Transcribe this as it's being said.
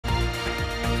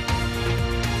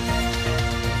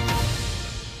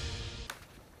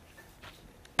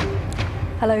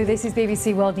Hello, this is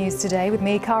BBC World News Today with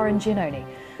me, Karin Giannone.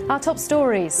 Our top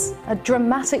stories: a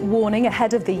dramatic warning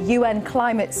ahead of the UN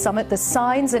climate summit. The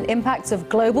signs and impacts of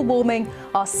global warming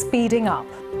are speeding up.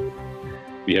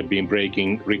 We have been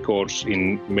breaking records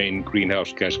in main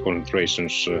greenhouse gas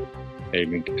concentrations,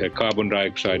 carbon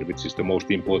dioxide, which is the most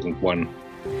important one.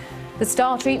 The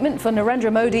star treatment for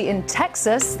Narendra Modi in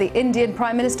Texas. The Indian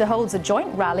Prime Minister holds a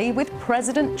joint rally with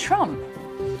President Trump.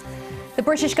 The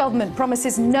British government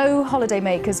promises no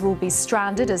holidaymakers will be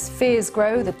stranded as fears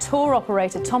grow. The tour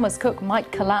operator Thomas Cook might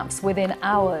collapse within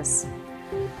hours.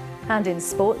 And in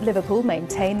sport, Liverpool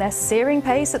maintain their searing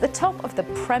pace at the top of the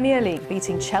Premier League,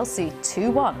 beating Chelsea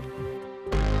 2-1.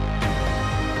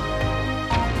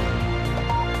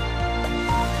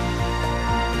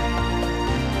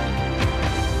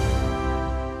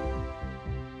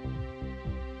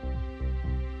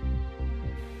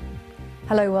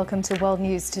 Hello, welcome to World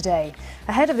News Today.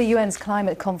 Ahead of the UN's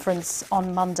climate conference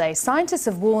on Monday, scientists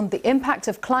have warned the impact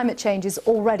of climate change is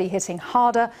already hitting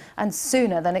harder and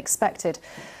sooner than expected.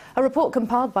 A report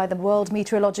compiled by the World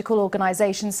Meteorological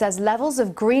Organization says levels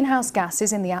of greenhouse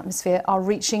gases in the atmosphere are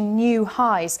reaching new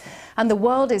highs, and the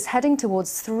world is heading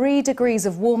towards 3 degrees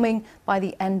of warming by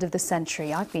the end of the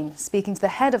century. I've been speaking to the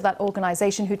head of that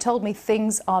organization, who told me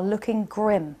things are looking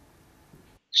grim.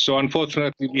 So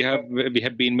unfortunately, we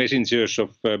have been messengers of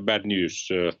bad news.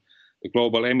 The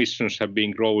global emissions have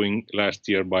been growing last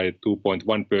year by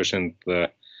 2.1%,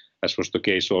 as was the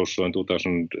case also in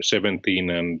 2017,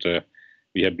 and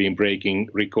we have been breaking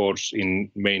records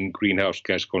in main greenhouse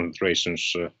gas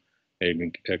concentrations,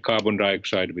 carbon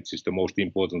dioxide, which is the most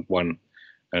important one,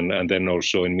 and then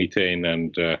also in methane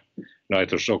and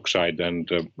nitrous oxide,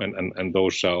 and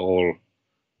those are all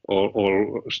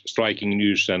striking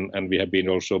news, and we have been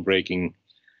also breaking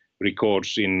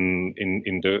records in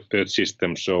the Earth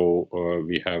system. So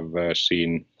we have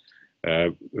seen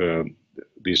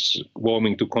this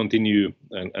warming to continue,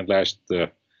 and last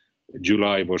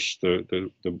July was the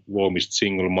warmest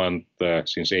single month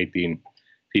since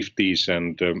 1850s,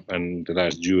 and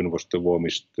last June was the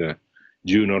warmest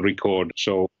June on record.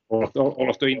 So all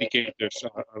of the indicators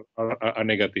are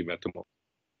negative at the moment.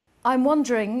 I'm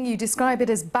wondering, you describe it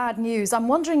as bad news. I'm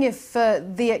wondering if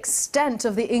the extent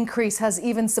of the increase has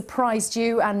even surprised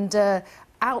you and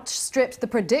outstripped the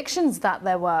predictions that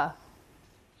there were.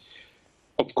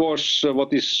 Of course,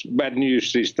 what is bad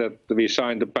news is that we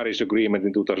signed the Paris Agreement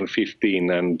in 2015,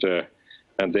 and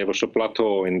there was a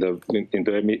plateau in the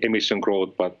emission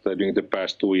growth. But during the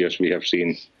past 2 years, we have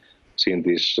seen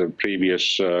this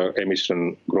previous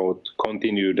emission growth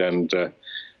continued,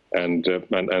 and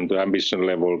the ambition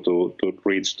level to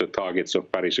reach the targets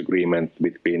of Paris Agreement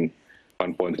between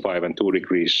 1.5 and 2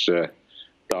 degrees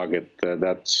target,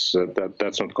 that's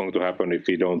not going to happen if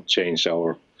we don't change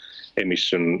our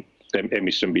emission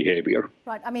behavior.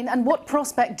 Right. I mean, and what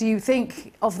prospect do you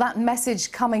think of that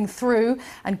message coming through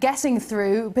and getting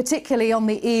through, particularly on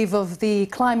the eve of the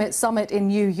climate summit in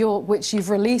New York, which you've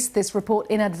released this report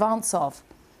in advance of?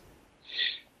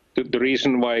 The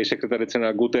reason why Secretary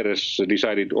General Guterres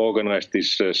decided to organize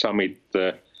this summit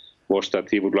was that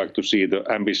he would like to see the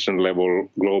ambition level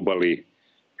globally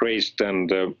raised,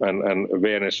 and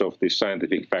awareness of the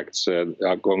scientific facts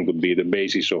are going to be the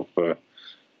basis of the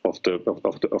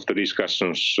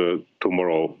discussions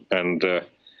tomorrow. And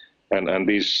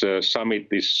this summit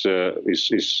is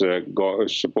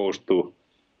supposed to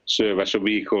serve as a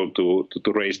vehicle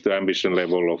to raise the ambition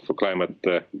level of climate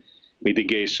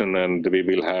mitigation, and we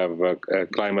will have a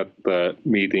climate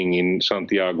meeting in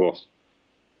Santiago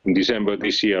in December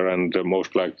this year, and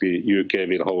most likely UK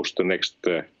will host the next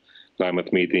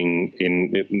climate meeting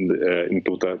in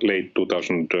late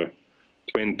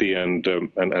 2020, and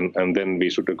then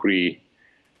we should agree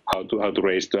how to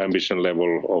raise the ambition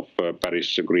level of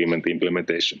Paris Agreement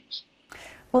implementation.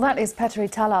 Well, that is Petteri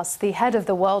Taalas, the head of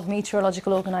the World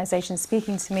Meteorological Organization,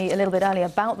 speaking to me a little bit earlier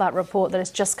about that report that has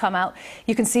just come out.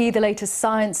 You can see the latest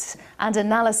science and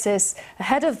analysis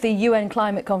ahead of the UN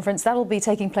climate conference. That will be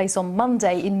taking place on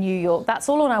Monday in New York. That's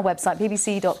all on our website,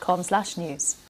 bbc.com/news.